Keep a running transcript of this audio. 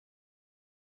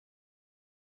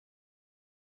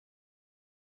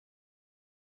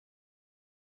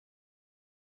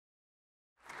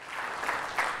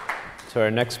So our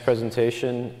next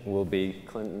presentation will be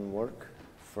Clinton Work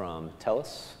from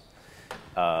TELUS,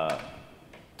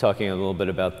 talking a little bit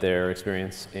about their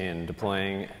experience in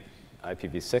deploying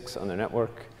IPv6 on their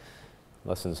network,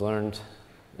 lessons learned,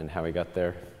 and how we got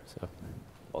there. So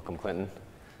welcome, Clinton.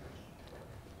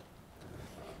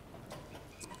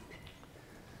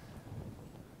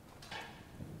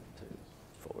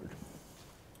 Forward.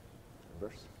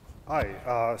 Reverse.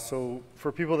 Hi. So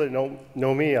for people that don't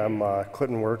know me, I'm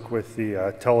Clinton Work with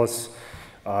the TELUS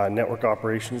network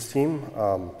operations team.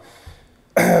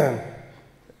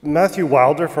 Matthew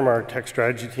Wilder from our tech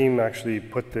strategy team actually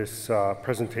put this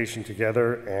presentation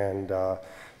together and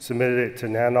submitted it to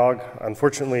NANOG.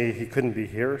 Unfortunately, he couldn't be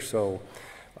here, so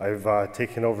I've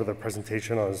taken over the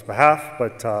presentation on his behalf,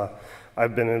 but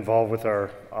I've been involved with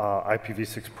our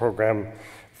IPv6 program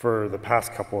for the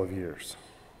past couple of years.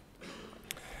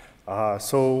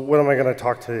 So what am I going to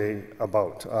talk today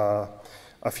about?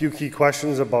 A few key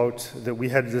questions that we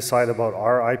had to decide about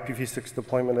our IPv6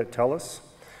 deployment at TELUS.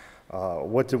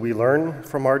 What did we learn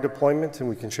from our deployment and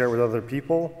we can share with other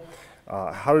people?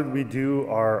 How did we do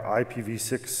our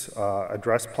IPv6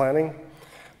 address planning?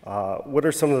 What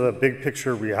are some of the big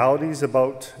picture realities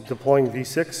about deploying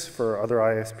V6 for other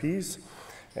ISPs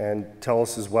and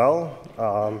TELUS as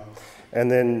well? And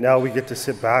then now we get to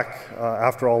sit back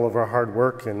after all of our hard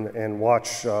work and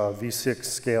watch V6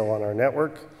 scale on our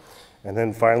network. And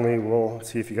then finally, we'll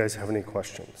see if you guys have any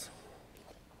questions.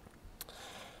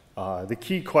 The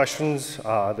key questions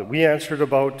that we answered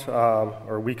about,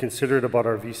 or we considered about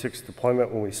our V6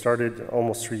 deployment when we started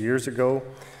almost 3 years ago.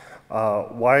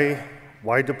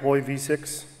 Why deploy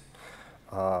V6?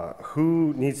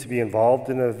 Who needs to be involved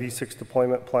in a V6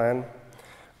 deployment plan?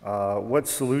 What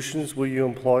solutions will you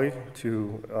employ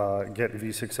to get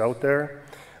V6 out there?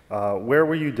 Where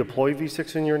will you deploy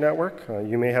V6 in your network?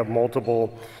 You may have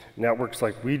multiple networks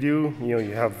like we do. You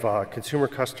have consumer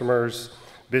customers,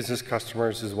 business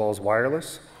customers, as well as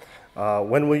wireless.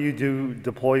 When will you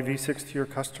deploy V6 to your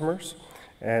customers?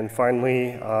 And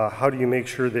finally, how do you make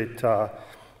sure that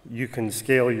you can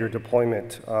scale your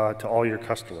deployment to all your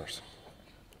customers?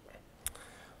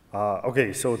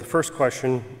 Okay, so the first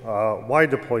question, why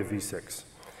deploy V6?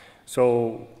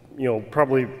 So,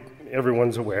 probably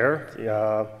everyone's aware,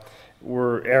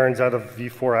 Aaron's out of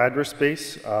V4 address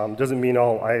space. Doesn't mean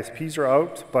all ISPs are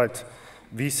out, but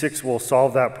V6 will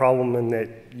solve that problem in that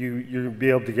you'll be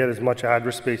able to get as much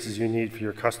address space as you need for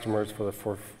your customers for the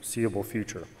foreseeable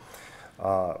future.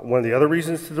 One of the other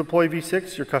reasons to deploy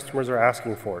V6, your customers are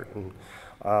asking for it. And,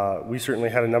 we certainly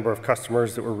had a number of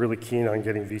customers that were really keen on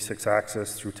getting V6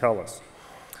 access through TELUS.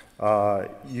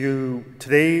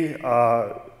 Today,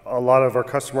 a lot of our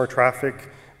customer traffic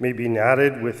may be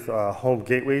NATed with home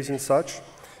gateways and such.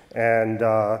 And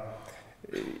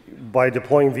by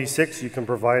deploying V6, you can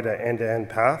provide an end-to-end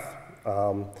path.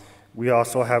 We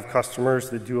also have customers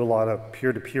that do a lot of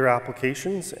peer-to-peer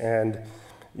applications. And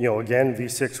again,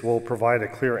 V6 will provide a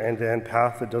clear end-to-end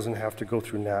path that doesn't have to go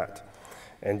through NAT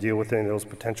and deal with any of those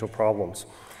potential problems.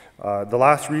 The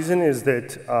last reason is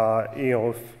that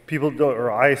if people or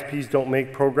ISPs don't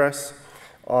make progress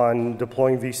on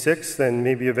deploying V6, then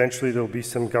maybe eventually there'll be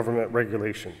some government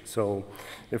regulation. So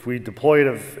if we deploy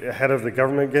it ahead of the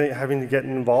government having to get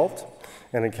involved,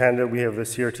 and in Canada we have the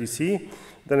CRTC,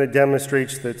 then it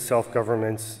demonstrates that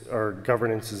self-governance or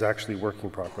governance is actually working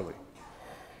properly.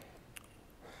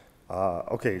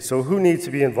 Okay, so who needs to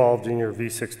be involved in your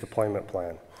V6 deployment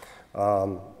plan?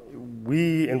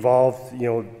 We involved,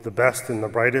 the best and the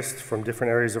brightest from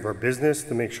different areas of our business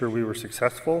to make sure we were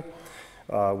successful.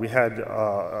 We had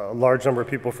a large number of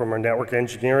people from our network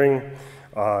engineering,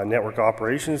 network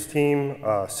operations team,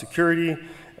 security,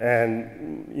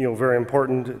 and very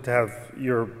important to have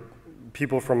your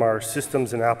people from our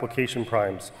systems and application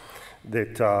primes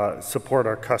that support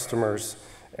our customers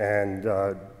and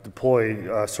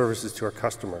deploy services to our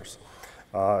customers.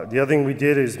 The other thing we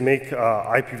did is make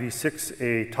IPv6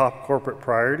 a top corporate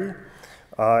priority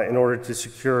in order to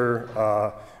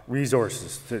secure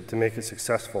resources to make it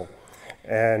successful.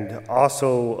 And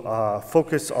also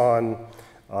focus on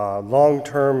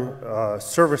long-term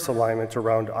service alignment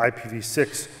around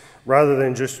IPv6 rather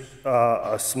than just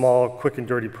a small, quick and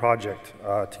dirty project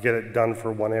to get it done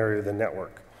for one area of the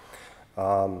network.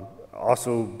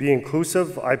 Also, be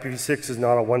inclusive. IPv6 is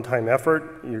not a one-time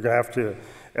effort. You're going to have to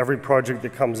every project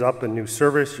that comes up, a new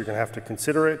service, you're going to have to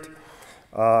consider it,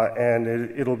 and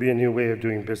it'll be a new way of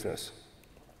doing business.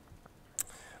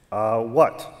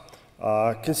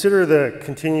 Consider the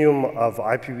continuum of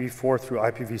IPv4 through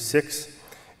IPv6,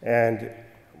 and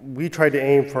we try to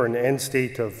aim for an end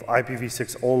state of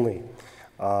IPv6 only.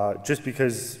 just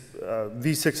because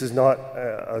V6 is not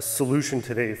a solution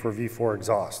today for V4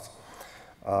 exhaust.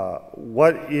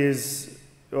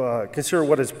 Consider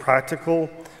what is practical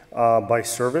by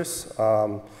service.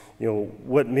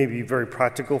 What may be very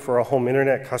practical for our home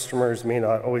internet customers may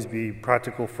not always be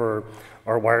practical for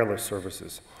our wireless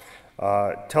services.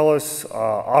 TELUS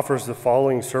offers the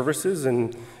following services,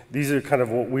 and these are kind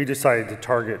of what we decided to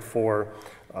target for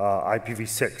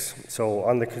IPv6. So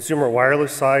on the consumer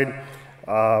wireless side,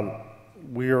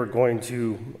 we are going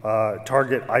to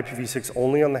target IPv6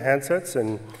 only on the handsets,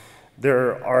 and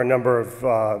there are a number of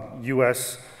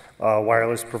US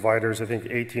wireless providers, I think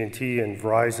AT&T and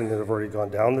Verizon, that have already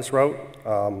gone down this route.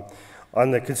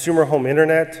 On the consumer home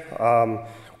internet,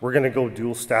 we're going to go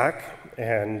dual stack,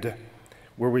 and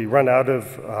where we run out of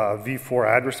V4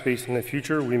 address space in the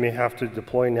future, we may have to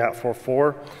deploy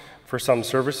NAT4.4 for some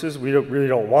services. We really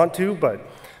don't want to, but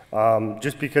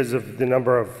just because of the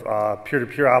number of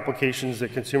peer-to-peer applications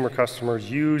that consumer customers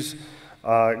use,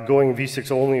 going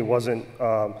V6 only wasn't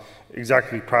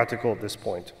exactly practical at this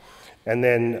point. And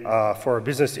then for our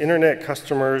business internet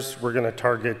customers, we're going to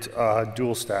target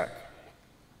dual stack.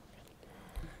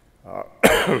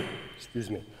 Excuse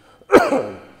me.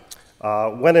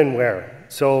 When and where?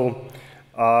 So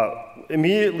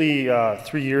immediately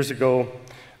 3 years ago,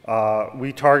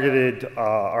 we targeted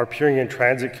our peering and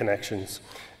transit connections,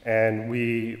 and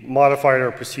we modified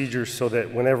our procedures so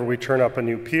that whenever we turn up a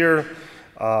new peer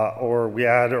or we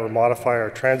add or modify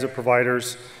our transit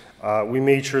providers, we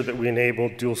made sure that we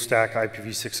enabled dual stack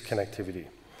IPv6 connectivity.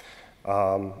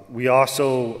 We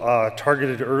also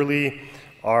targeted early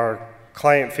our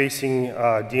client-facing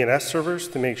DNS servers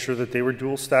to make sure that they were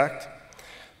dual stacked.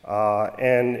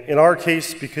 And in our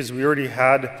case, because we already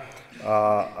had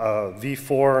a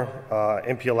V4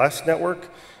 MPLS network,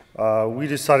 we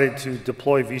decided to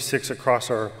deploy V6 across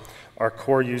our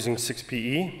core using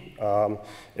 6PE.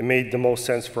 It made the most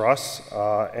sense for us,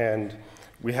 and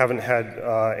we haven't had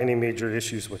any major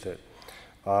issues with it.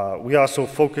 We also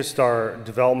focused our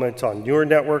development on newer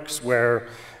networks where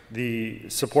the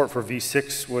support for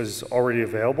V6 was already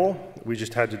available. We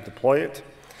just had to deploy it.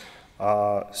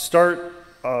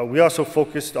 We also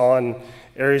focused on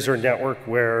areas of our network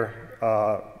where,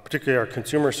 particularly our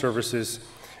consumer services,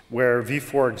 where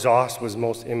V4 exhaust was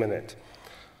most imminent.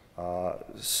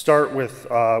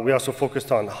 We also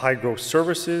focused on high growth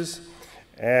services,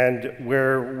 and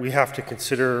where we have to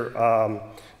consider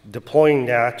deploying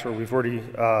NAT, or we've already,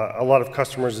 a lot of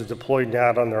customers have deployed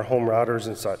NAT on their home routers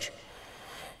and such.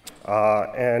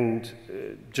 And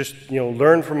just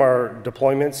learn from our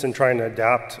deployments and trying to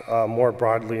adapt more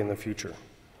broadly in the future.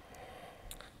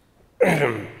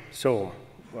 So,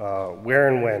 where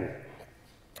and when?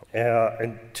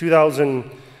 In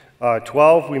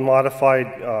 2012, we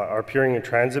modified our peering and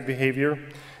transit behavior,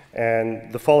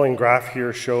 and the following graph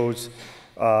here shows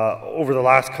over the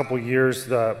last couple of years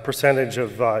the percentage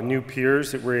of new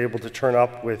peers that we're able to turn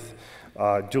up with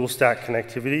dual stack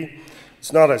connectivity.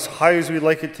 It's not as high as we'd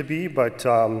like it to be, but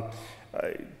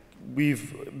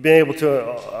we've been able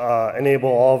to enable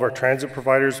all of our transit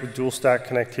providers with dual stack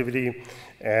connectivity,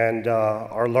 and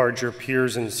our larger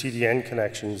peers and CDN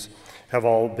connections have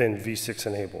all been V6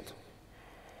 enabled.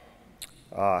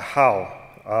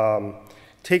 How?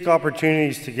 Take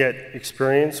opportunities to get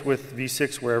experience with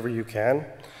V6 wherever you can.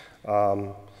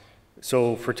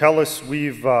 So for TELUS,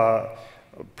 we've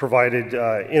provided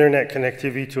internet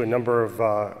connectivity to a number of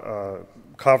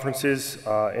conferences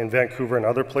in Vancouver and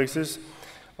other places.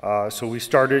 So we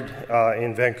started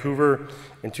in Vancouver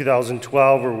in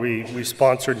 2012, where we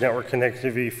sponsored network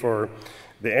connectivity for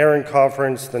the ARIN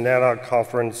conference, the NANOG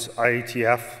conference,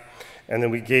 IATF, and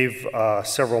then we gave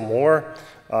several more.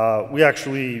 We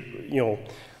actually,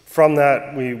 from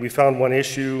that, we found one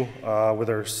issue with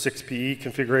our 6PE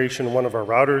configuration of one of our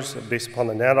routers. Based upon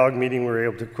the NANOG meeting, we were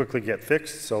able to quickly get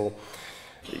fixed. So,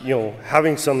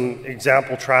 having some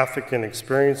example traffic and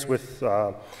experience with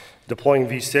deploying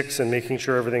V6 and making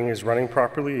sure everything is running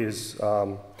properly is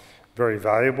very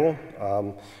valuable.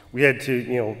 We had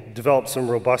to, develop some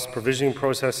robust provisioning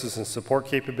processes and support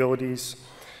capabilities,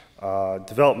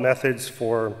 develop methods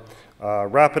for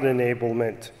rapid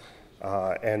enablement,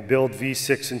 and build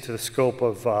V6 into the scope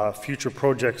of future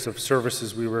projects of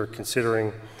services we were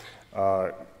considering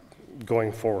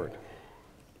going forward.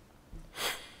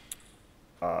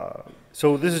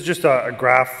 So this is just a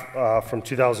graph from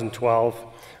 2012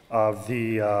 of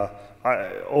the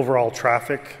overall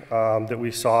traffic that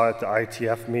we saw at the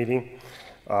ITF meeting,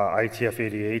 ITF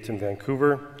 88 in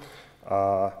Vancouver.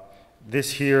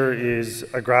 This here is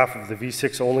a graph of the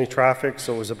V6 only traffic,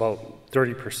 so it was about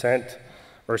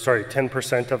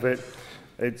 10% of it.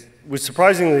 It was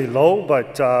surprisingly low,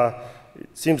 but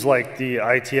it seems like the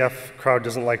ITF crowd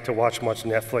doesn't like to watch much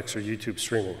Netflix or YouTube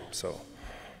streaming. So,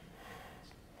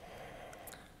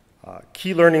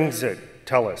 key learnings at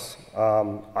TELUS.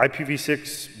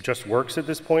 IPv6 just works at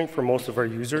this point for most of our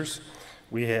users.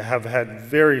 We have had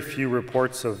very few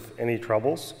reports of any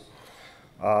troubles.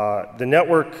 The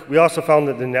network, we also found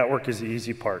that the network is the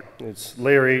easy part. It's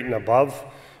layer 8 and above,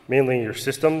 mainly your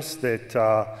systems, that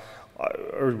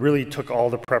really took all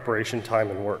the preparation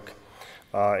time and work.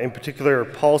 In particular,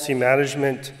 policy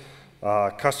management,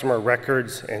 customer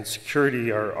records, and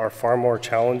security are far more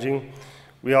challenging.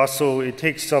 We also, it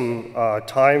takes some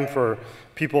time for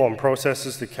people and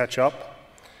processes to catch up.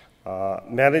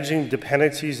 Managing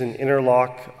dependencies and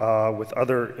interlock with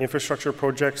other infrastructure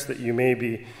projects that you may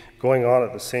be going on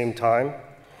at the same time.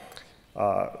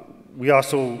 We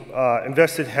also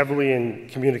invested heavily in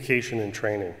communication and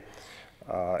training.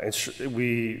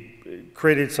 We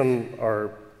created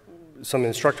some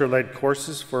instructor-led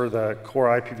courses for the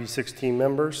core IPv6 team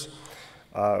members.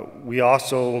 We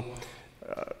also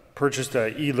purchased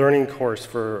an e-learning course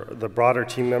for the broader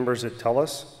team members at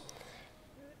TELUS.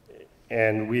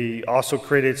 And we also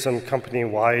created some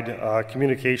company-wide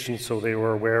communications so they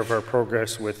were aware of our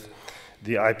progress with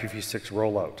the IPv6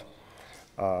 rollout.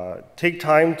 Take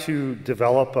time to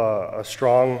develop a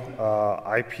strong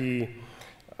IP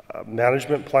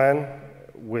management plan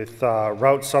with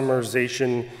route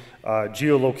summarization,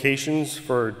 geolocations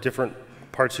for different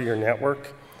parts of your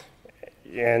network,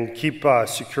 and keep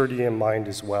security in mind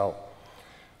as well.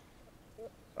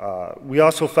 We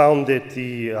also found that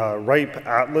the RIPE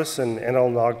Atlas and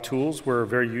NLNOG tools were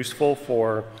very useful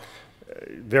for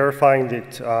verifying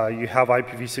that you have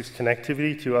IPv6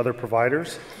 connectivity to other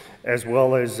providers, as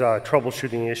well as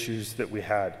troubleshooting issues that we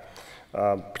had.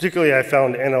 Particularly, I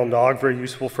found NLNOG very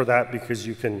useful for that because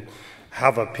you can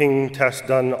have a ping test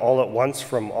done all at once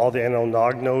from all the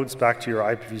NLNOG nodes back to your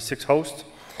IPv6 host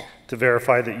to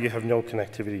verify that you have no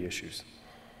connectivity issues.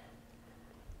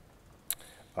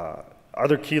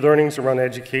 Other key learnings around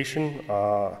education.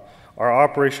 Our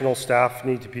operational staff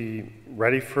need to be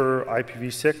ready for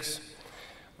IPv6.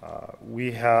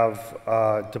 We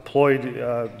have deployed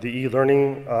the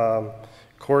e-learning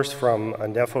course from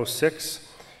NEFO 6.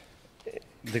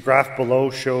 The graph below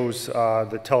shows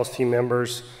the TELUS team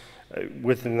members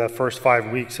within the first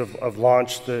 5 weeks of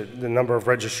launch, the number of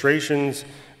registrations,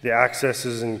 the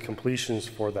accesses and completions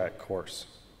for that course.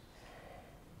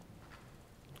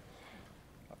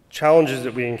 Challenges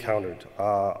that we encountered.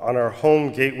 On our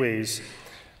home gateways,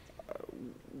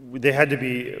 they had to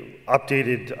be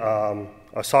updated,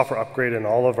 a software upgrade in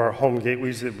all of our home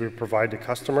gateways that we provide to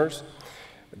customers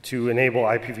to enable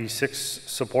IPv6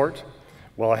 support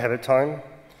well ahead of time.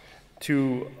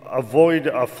 To avoid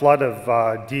a flood of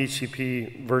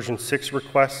DHCP version 6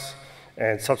 requests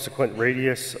and subsequent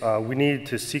radius, we needed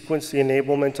to sequence the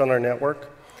enablement on our network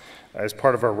as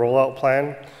part of our rollout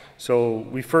plan. So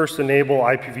we first enable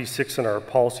IPv6 in our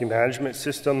policy management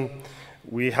system.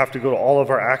 We have to go to all of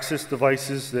our access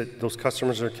devices that those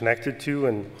customers are connected to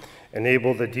and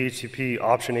enable the DHCP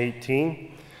option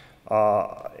 18.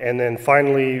 And then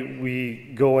finally,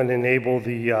 we go and enable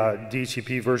the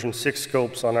DHCP version 6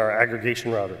 scopes on our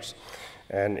aggregation routers.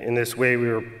 And in this way, we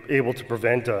were able to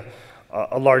prevent a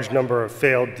large number of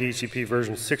failed DHCP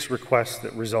version 6 requests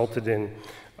that resulted in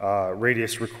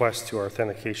radius requests to our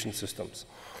authentication systems.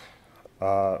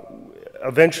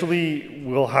 Eventually,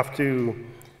 we'll have to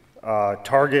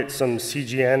target some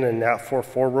CGN and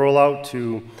NAT44 rollout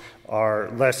to our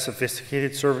less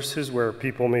sophisticated services where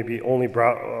people maybe only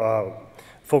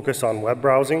focus on web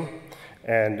browsing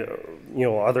and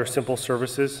other simple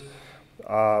services.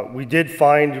 We did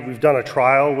find, we've done a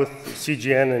trial with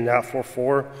CGN and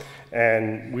NAT44,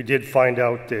 and we did find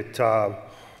out that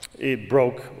it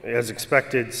broke, as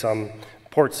expected, some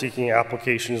port-seeking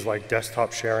applications like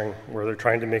desktop sharing, where they're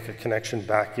trying to make a connection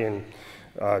back in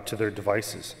to their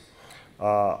devices.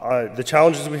 The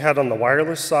challenges we had on the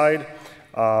wireless side,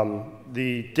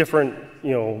 the different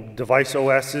device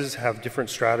OSs have different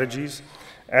strategies.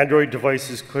 Android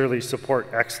devices clearly support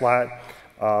XLAT.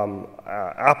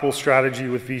 Apple's strategy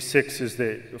with V6 is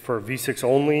that for V6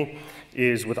 only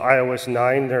is with iOS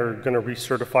 9, they're going to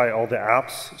recertify all the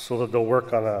apps so that they'll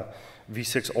work on a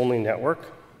V6 only network.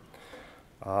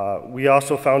 We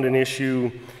also found an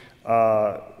issue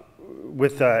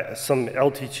with some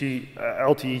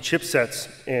LTE chipsets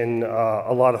in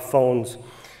a lot of phones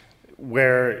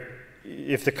where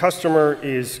if the customer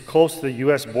is close to the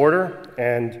US border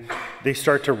and they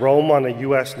start to roam on a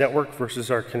US network versus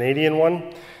our Canadian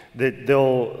one, that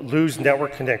they'll lose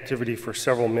network connectivity for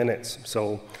several minutes.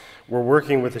 So we're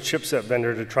working with a chipset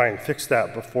vendor to try and fix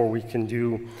that before we can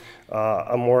do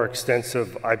a more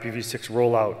extensive IPv6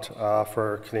 rollout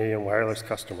for Canadian wireless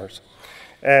customers.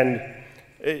 And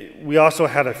we also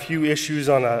had a few issues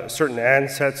on certain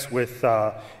handsets with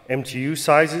MTU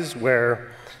sizes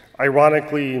where,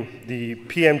 ironically, the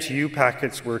PMTU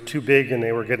packets were too big and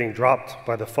they were getting dropped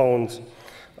by the phones.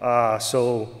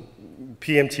 So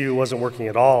PMTU wasn't working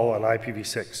at all on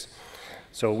IPv6.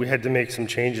 So we had to make some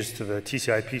changes to the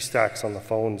TCP stacks on the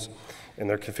phones and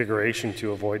their configuration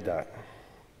to avoid that.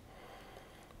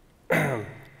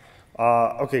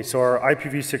 Okay, so our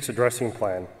IPv6 addressing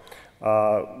plan.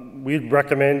 We'd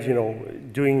recommend,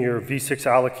 doing your v6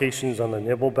 allocations on the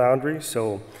nibble boundary,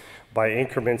 so by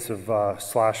increments of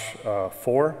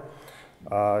 /4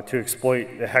 to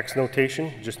exploit the hex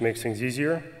notation, just makes things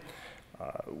easier.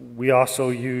 We also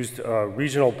used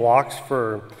regional blocks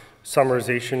for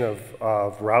summarization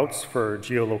of routes for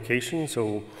geolocation.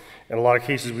 So in a lot of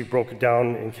cases, we broke it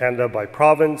down in Canada by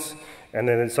province, and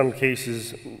then in some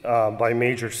cases by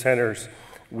major centers,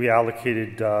 we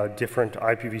allocated different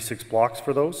IPv6 blocks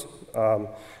for those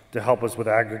to help us with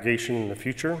aggregation in the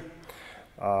future.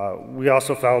 We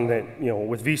also found that,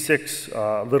 with v6,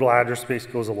 little address space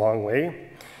goes a long way.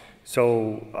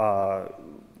 So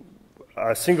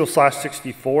a single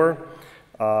 /64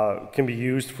 can be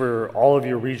used for all of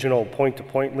your regional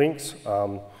point-to-point links.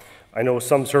 I know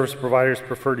some service providers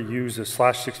prefer to use a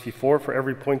 /64 for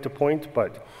every point-to-point,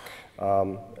 but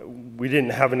we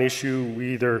didn't have an issue.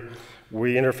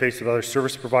 We interfaced with other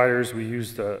service providers. We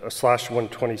used a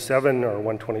 /127 or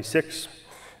 126.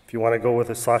 If you want to go with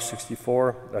a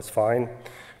 /64, that's fine.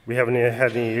 We haven't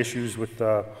had any issues with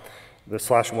the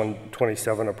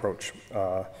 /127 approach.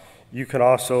 You can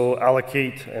also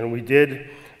allocate, and we did,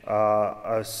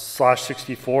 a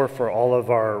 /64 for all of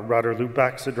our router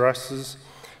loopbacks addresses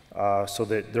so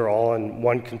that they're all in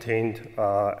one contained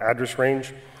address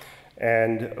range.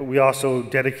 And we also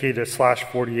dedicated a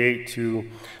 /48 to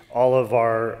all of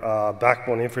our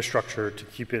backbone infrastructure to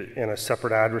keep it in a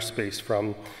separate address space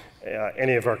from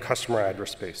any of our customer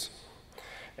address space.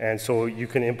 And so you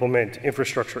can implement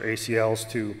infrastructure ACLs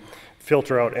to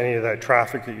filter out any of that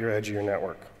traffic at your edge of your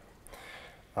network.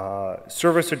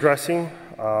 Service addressing.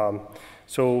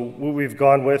 So what we've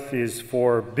gone with is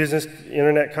for business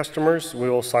internet customers, we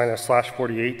will assign a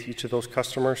 /48 to each of those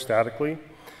customers statically.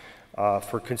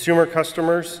 For consumer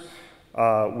customers,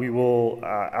 we will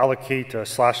allocate a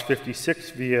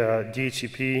 /56 via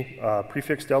DHCP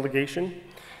prefix delegation.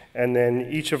 And then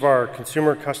each of our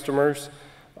consumer customers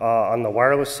on the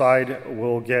wireless side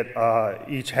will get,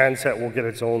 each handset will get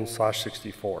its own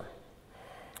 /64.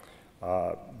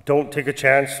 Don't take a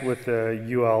chance with the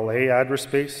ULA address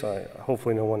space.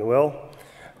 Hopefully no one will.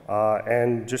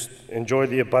 And just enjoy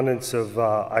the abundance of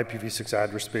IPv6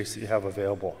 address space that you have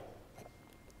available.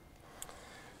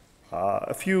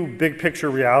 A few big picture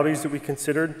realities that we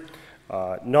considered.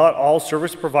 Not all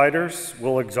service providers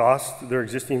will exhaust their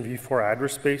existing v4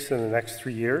 address space in the next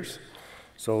 3 years.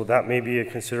 So that may be a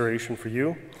consideration for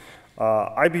you.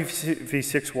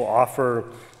 IPv6 will offer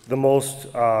the most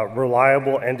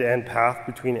reliable end-to-end path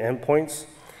between endpoints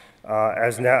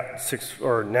as NAT6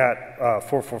 or NAT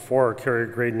 444 or carrier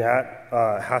grade NAT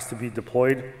has to be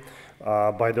deployed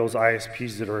by those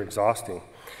ISPs that are exhausting.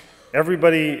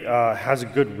 Everybody has a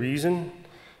good reason,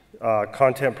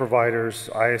 content providers,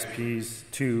 ISPs,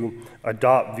 to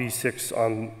adopt v6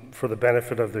 for the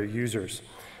benefit of their users.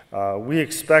 We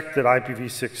expect that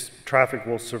IPv6 traffic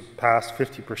will surpass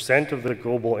 50% of the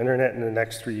global internet in the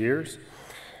next 3 years.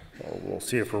 We'll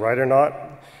see if we're right or not.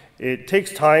 It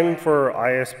takes time for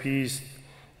ISPs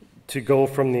to go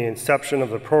from the inception of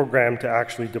the program to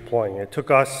actually deploying. It took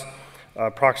us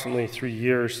approximately 3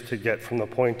 years to get from the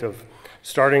point of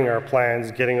starting our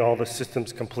plans, getting all the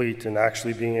systems complete, and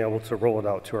actually being able to roll it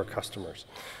out to our customers.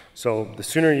 So the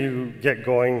sooner you get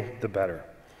going, the better.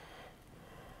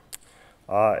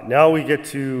 Now we get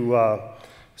to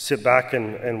sit back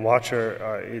and watch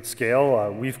it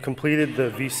scale. We've completed the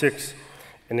v6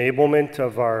 enablement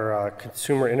of our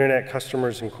consumer internet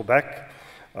customers in Quebec.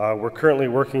 We're currently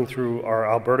working through our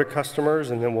Alberta customers,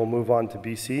 and then we'll move on to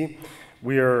BC.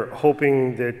 We are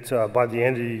hoping that by the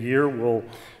end of the year, we'll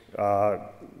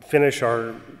finish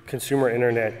our consumer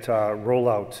internet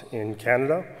rollout in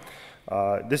Canada.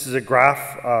 This is a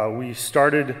graph. We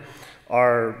started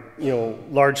our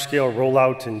large-scale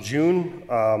rollout in June,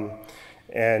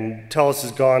 and TELUS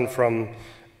has gone from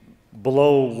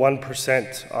below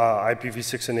 1%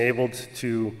 IPv6 enabled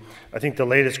to, I think the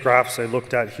latest graphs I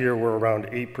looked at here were around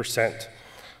 8%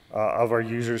 of our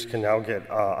users can now get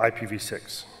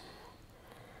IPv6.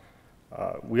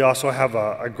 We also have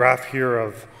a graph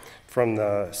here from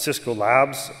the Cisco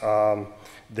labs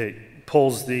that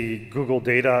pulls the Google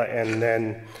data and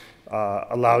then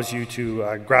allows you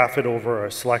to graph it over a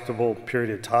selectable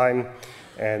period of time.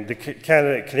 And the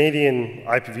Canadian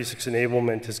IPv6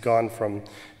 enablement has gone from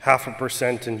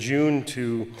 0.5% in June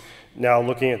to now,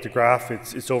 looking at the graph,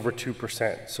 it's over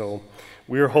 2%. So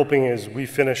we are hoping as we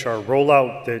finish our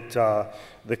rollout that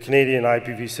the Canadian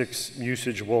IPv6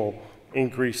 usage will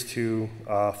increase to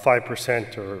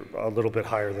 5% or a little bit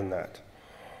higher than that.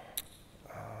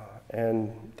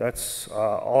 And that's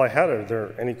all I had. Are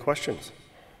there any questions?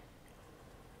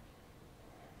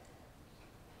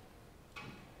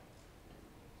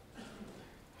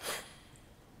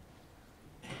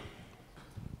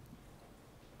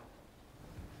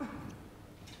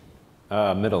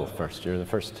 Middle first. You're the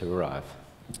first to arrive.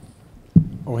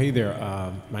 Oh, hey there.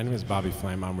 My name is Bobby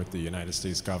Flam. I'm with the United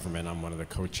States government. I'm one of the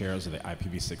co-chairs of the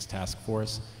IPv6 task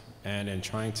force. And in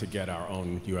trying to get our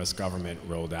own US government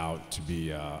rolled out to be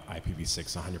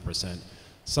IPv6 100%,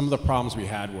 some of the problems we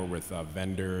had were with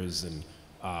vendors and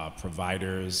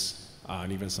providers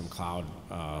and even some cloud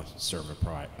service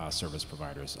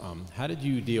providers. How did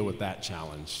you deal with that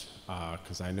challenge?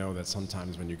 Because I know that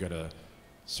sometimes when you go to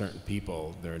certain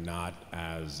people, they're not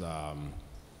as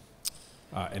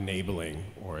enabling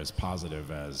or as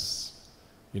positive as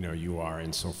you are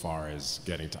insofar as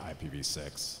getting to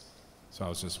IPv6. So I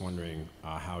was just wondering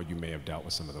how you may have dealt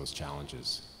with some of those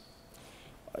challenges.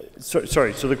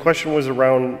 Sorry, so the question was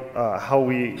around how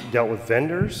we dealt with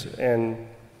vendors and?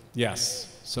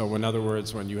 Yes, so in other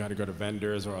words, when you had to go to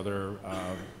vendors or other,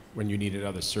 when you needed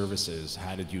other services,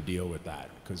 how did you deal with that?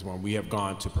 Because when we have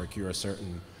gone to procure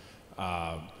certain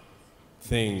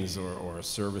things or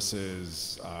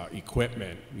services,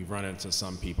 equipment, we've run into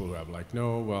some people who have like,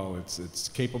 no, well, it's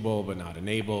capable but not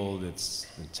enabled, it's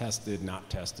been tested, not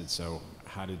tested. So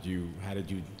how did you,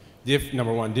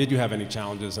 number one, did you have any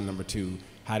challenges? And number two,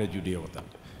 how did you deal with them?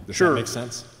 Does that make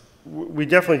sense? We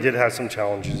definitely did have some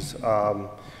challenges.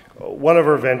 One of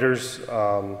our vendors,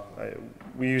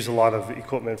 we use a lot of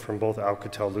equipment from both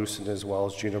Alcatel-Lucent as well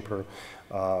as Juniper.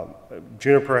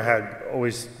 Juniper had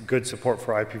always good support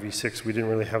for IPv6. We didn't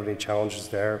really have any challenges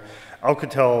there.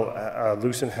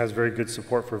 Alcatel-Lucent has very good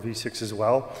support for v6 as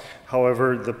well.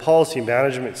 However, the policy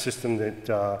management system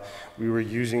that we were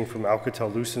using from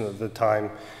Alcatel-Lucent at the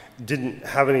time didn't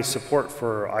have any support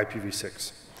for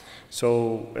IPv6.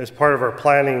 So as part of our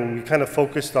planning, we kind of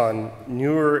focused on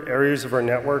newer areas of our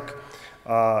network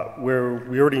where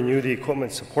we already knew the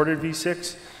equipment supported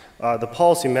v6. The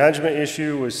policy management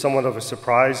issue was somewhat of a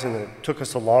surprise, and it took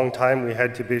us a long time. We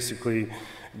had to basically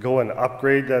go and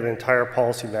upgrade that entire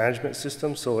policy management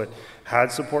system so it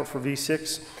had support for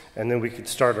v6, and then we could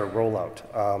start our rollout.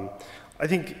 I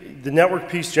think the network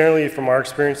piece generally from our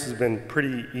experience has been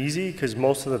pretty easy because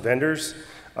most of the vendors,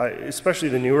 especially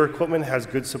the newer equipment, has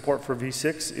good support for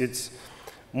v6. It's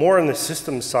more on the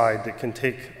system side that can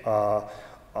take a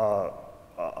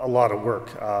lot of work.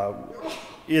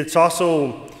 It's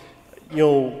also,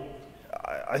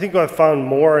 I think I've found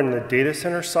more in the data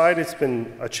center side, it's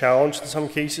been a challenge in some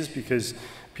cases because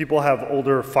people have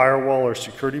older firewall or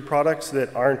security products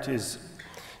that aren't as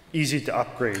easy to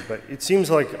upgrade. But it seems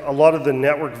like a lot of the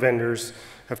network vendors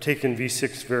have taken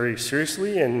v6 very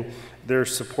seriously and their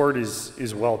support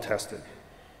is well tested.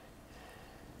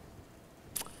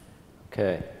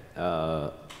 Okay,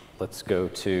 let's go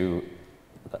to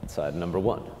that side, number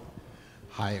one.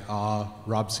 Hi,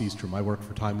 Rob Seastrom. I work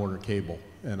for Time Warner Cable,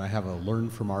 and I have a learn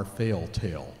from our fail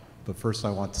tale. But first I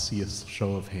want to see a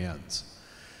show of hands.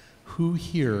 Who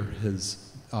here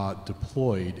has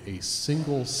deployed a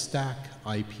single stack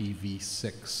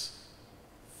IPv6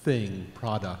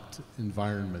 product,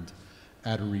 environment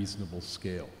at a reasonable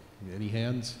scale? Any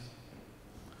hands?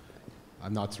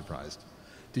 I'm not surprised.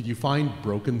 Did you find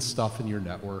broken stuff in your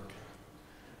network?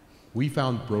 We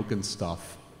found broken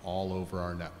stuff all over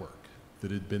our network that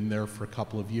had been there for a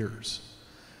couple of years.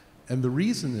 And the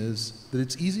reason is that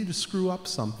it's easy to screw up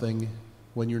something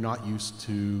when you're not used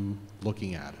to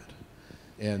looking at it.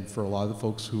 And for a lot of the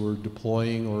folks who are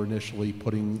deploying or initially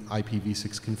putting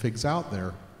IPv6 configs out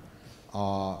there,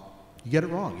 you get it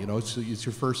wrong. It's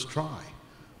your first try.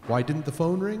 Why didn't the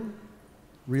phone ring?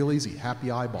 Real easy,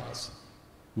 happy eyeballs.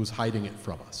 It was hiding it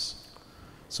from us.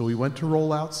 So we went to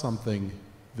roll out something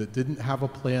that didn't have a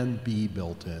plan B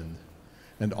built in.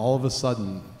 And all of a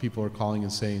sudden, people are calling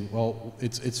and saying, well,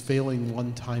 it's failing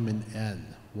one time in N.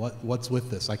 What's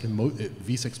with this?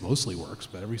 v6 mostly works,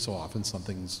 but every so often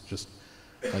something's just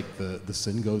like the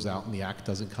SYN goes out and the ACK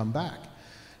doesn't come back.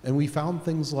 And we found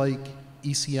things like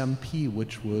ECMP,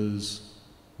 which was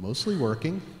mostly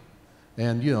working,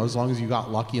 And you know, as long as you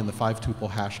got lucky and the 5-tuple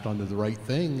hashed onto the right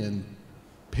thing, and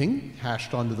ping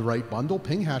hashed onto the right bundle,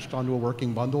 ping hashed onto a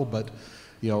working bundle, but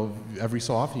you know, every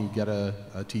so often you get a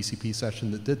TCP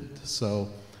session that didn't. So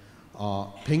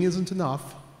ping isn't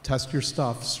enough. Test your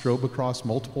stuff, strobe across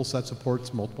multiple sets of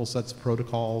ports, multiple sets of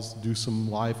protocols, do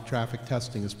some live traffic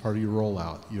testing as part of your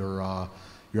rollout.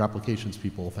 Your applications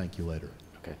people will thank you later.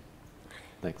 Okay,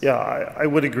 thanks. Yeah, I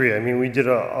would agree. I mean, we did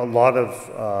a lot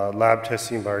of lab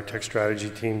testing by our tech strategy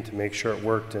team to make sure it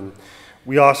worked. And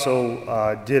we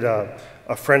also did a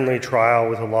friendly trial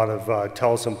with a lot of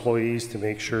TELUS employees to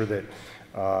make sure that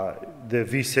the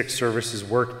V6 services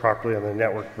worked properly on the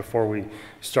network before we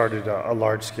started a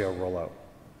large-scale rollout.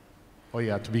 Oh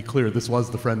yeah, to be clear, this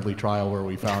was the friendly trial where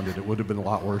we found it. It would have been a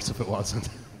lot worse if it wasn't.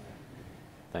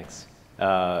 Thanks.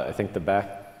 I think the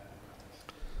back.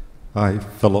 Hi,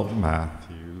 Philip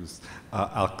Matthews,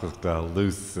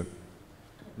 Alcatel-Lucent.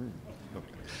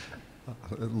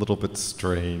 A little bit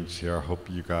strange here. I hope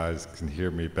you guys can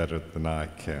hear me better than I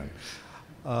can.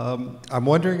 I'm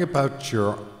wondering about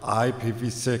your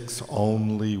IPv6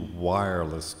 only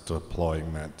wireless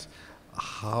deployment.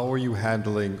 How are you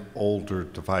handling older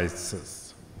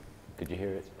devices? Could you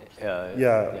hear it?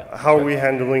 Yeah. How are we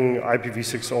handling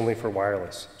IPv6 only for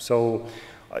wireless? So,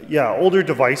 yeah, older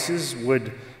devices would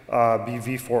be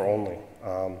v4 only.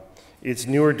 It's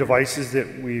newer devices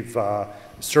that we've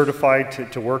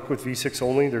certified to work with v6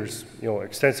 only. There's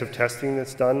extensive testing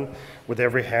that's done with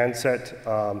every handset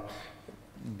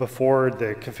before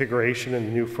the configuration and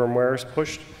the new firmware is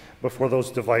pushed, before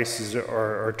those devices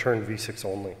are turned v6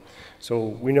 only. So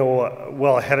we know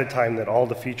well ahead of time that all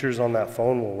the features on that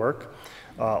phone will work.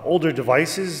 Older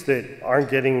devices that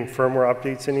aren't getting firmware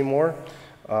updates anymore,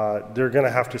 they're going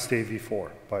to have to stay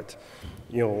v4. But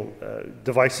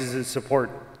devices that support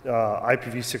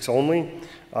IPv6 only,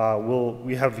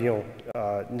 we have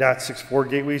NAT64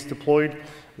 gateways deployed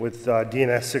with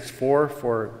DNS64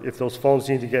 for if those phones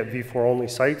need to get v4 only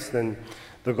sites, then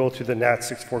they'll go through the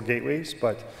NAT64 gateways.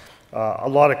 But a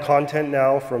lot of content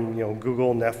now from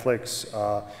Google, Netflix,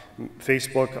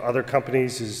 Facebook, other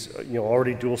companies is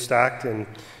already dual stacked, and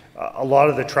a lot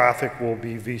of the traffic will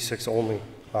be v6 only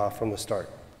from the start.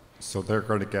 So they're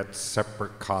going to get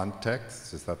separate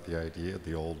contexts? Is that the idea,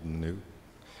 the old and new?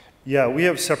 Yeah, we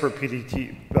have separate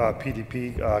PDP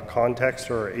context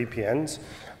or APNs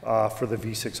for the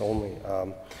v6 only.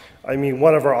 I mean,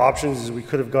 one of our options is we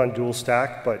could have gone dual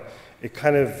stack, but it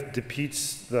kind of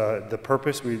defeats the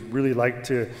purpose. We'd really like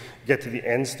to get to the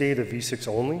end state of v6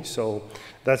 only, so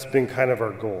that's been kind of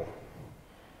our goal.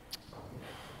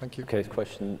 Thank you. Okay,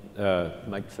 question,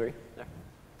 mic 3. There.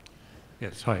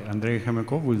 Yes, hi, Andrei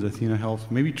Khemekov with Athena Health.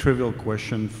 Maybe trivial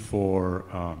question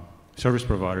for service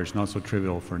providers, not so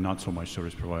trivial for not so much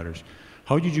service providers.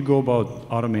 How did you go about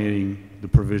automating the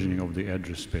provisioning of the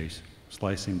address space?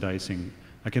 Slicing, dicing?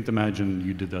 I can't imagine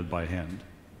you did that by hand.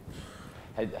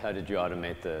 How did you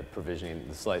automate the provisioning,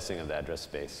 the slicing of the address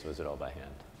space? Was it all by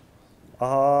hand?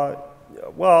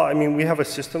 Well, I mean, we have a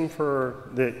system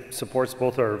that supports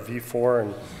both our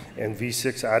v4 and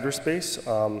v6 address space,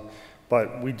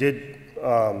 but we did,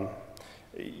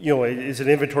 it's an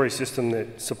inventory system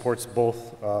that supports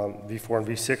both v4 and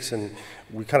v6, and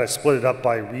we kind of split it up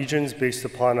by regions based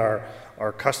upon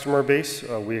our customer base.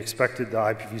 We expected the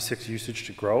IPv6 usage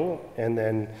to grow, and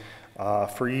then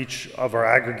for each of our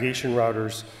aggregation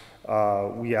routers,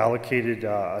 we allocated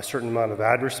a certain amount of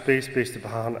address space based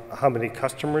upon how many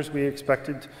customers we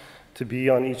expected to be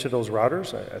on each of those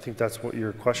routers. I think that's what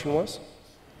your question was.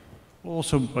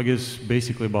 Also, I guess,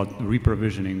 basically about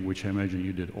reprovisioning, which I imagine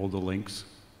you did all the links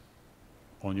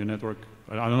on your network.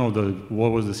 I don't know,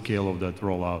 what was the scale of that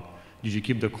rollout? Did you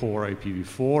keep the core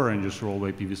IPv4 and just roll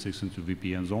IPv6 into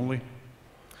VPNs only?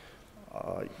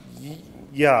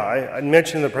 Yeah, I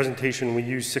mentioned in the presentation we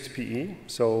use 6PE.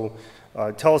 So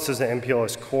TELUS is an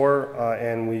MPLS core,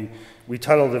 and we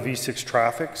tunnel the v6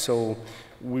 traffic. So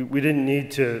we didn't need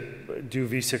to do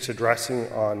v6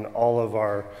 addressing on all of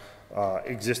our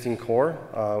existing core.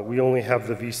 We only have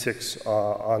the v6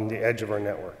 on the edge of our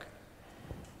network.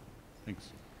 Thanks.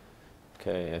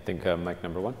 Okay, I think mic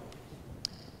number 1.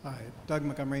 Hi, Doug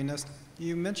Montgomery, NIST.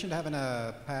 You mentioned having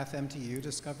a path MTU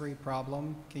discovery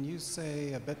problem. Can you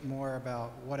say a bit more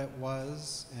about what it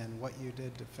was and what you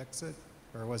did to fix it?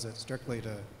 Or was it strictly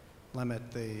to limit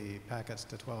the packets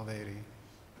to 1280?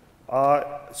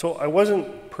 So I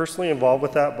wasn't personally involved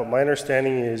with that, but my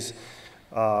understanding is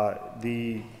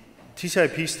the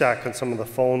TCP stack on some of the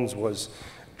phones was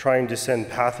trying to send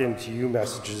path MTU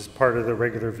messages as part of the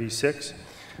regular v6.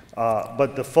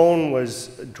 But the phone was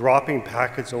dropping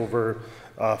packets over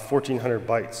 1,400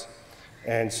 bytes.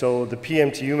 And so the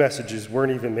PMTU messages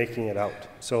weren't even making it out.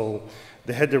 So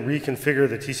they had to reconfigure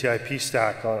the TCP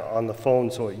stack on the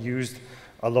phone so it used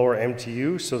a lower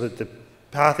MTU so that the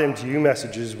path MTU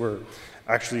messages were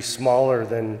actually smaller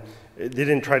than, they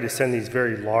didn't try to send these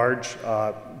very large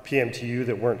PMTU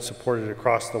that weren't supported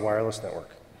across the wireless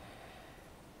network.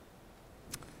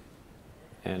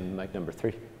 And mic number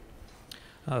 3.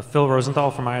 Phil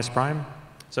Rosenthal from IS Prime.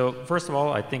 So first of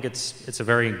all, I think it's a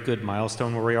very good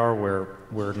milestone where we are, where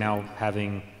we're now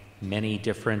having many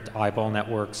different eyeball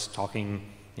networks talking,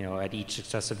 at each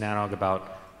successive NANOG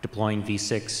about deploying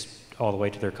V6 all the way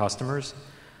to their customers.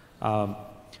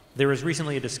 There was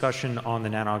recently a discussion on the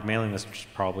NANOG mailing list, which is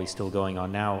probably still going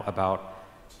on now, about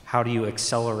how do you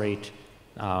accelerate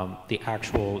the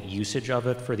actual usage of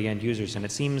it for the end users. And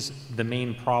it seems the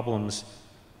main problems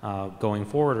going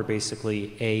forward are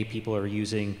basically, A, people are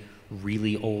using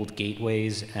really old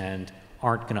gateways and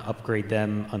aren't going to upgrade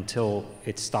them until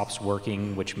it stops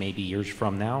working, which may be years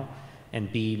from now. And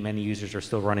B, many users are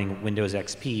still running Windows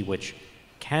XP, which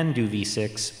can do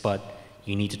V6, but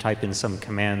you need to type in some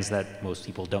commands that most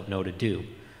people don't know to do.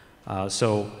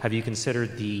 So have you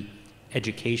considered the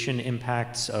education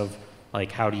impacts of,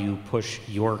 like, how do you push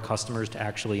your customers to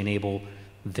actually enable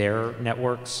their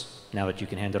networks now that you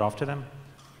can hand it off to them?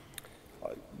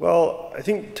 Well, I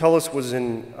think TELUS was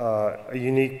in a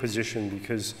unique position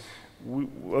because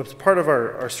as part of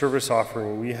our service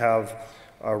offering, we have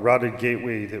a routed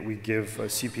gateway that we give,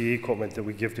 CPE equipment that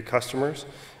we give to customers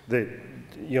that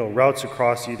routes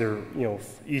across either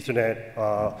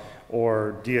Ethernet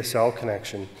or DSL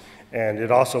connection, and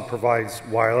it also provides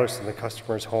wireless in the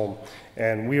customer's home.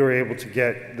 And we were able to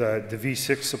get the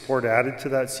V6 support added to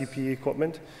that CPE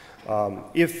equipment.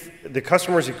 If the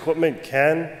customer's equipment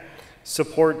can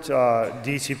support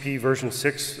DHCP version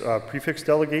 6 prefix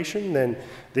delegation, then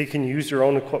they can use their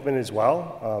own equipment as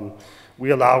well. We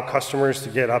allow customers to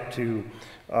get up to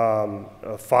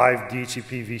 5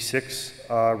 DHCP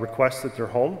v6 requests at their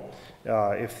home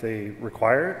if they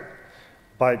require it.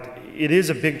 But it is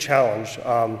a big challenge.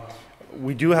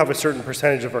 We do have a certain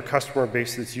percentage of our customer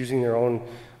base that's using their own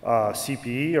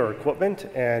CPE or equipment,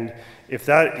 and if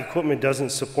that equipment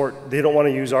doesn't support, they don't want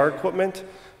to use our equipment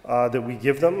that we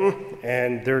give them,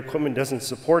 and their equipment doesn't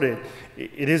support it,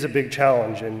 it is a big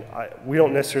challenge, and we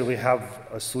don't necessarily have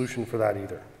a solution for that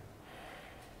either.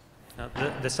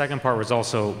 The second part was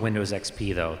also Windows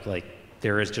XP, though. Like,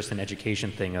 there is just an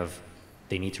education thing of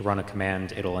they need to run a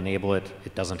command, it'll enable it,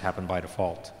 it doesn't happen by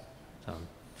default. So.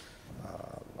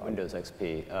 Windows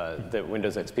XP, the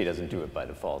Windows XP doesn't do it by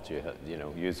default.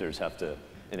 Users have to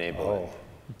enable it.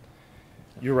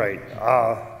 You're right.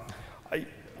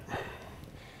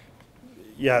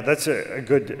 Yeah, that's a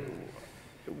good,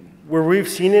 where we've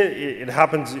seen it, it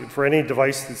happens for any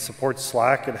device that supports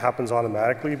Slack, it happens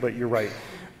automatically, but you're right.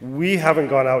 We haven't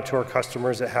gone out to our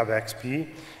customers that have XP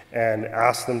and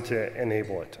asked them to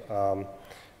enable it.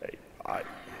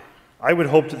 I would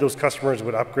hope that those customers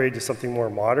would upgrade to something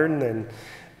more modern than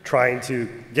trying to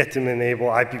get them to enable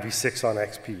IPv6 on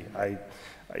XP.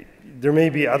 There may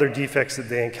be other defects that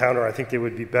they encounter. I think they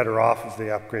would be better off if they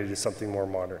upgraded to something more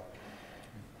modern.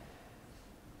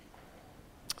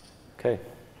 Okay.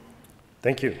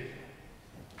 Thank you.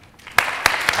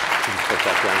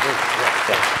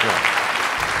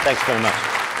 Thanks very much.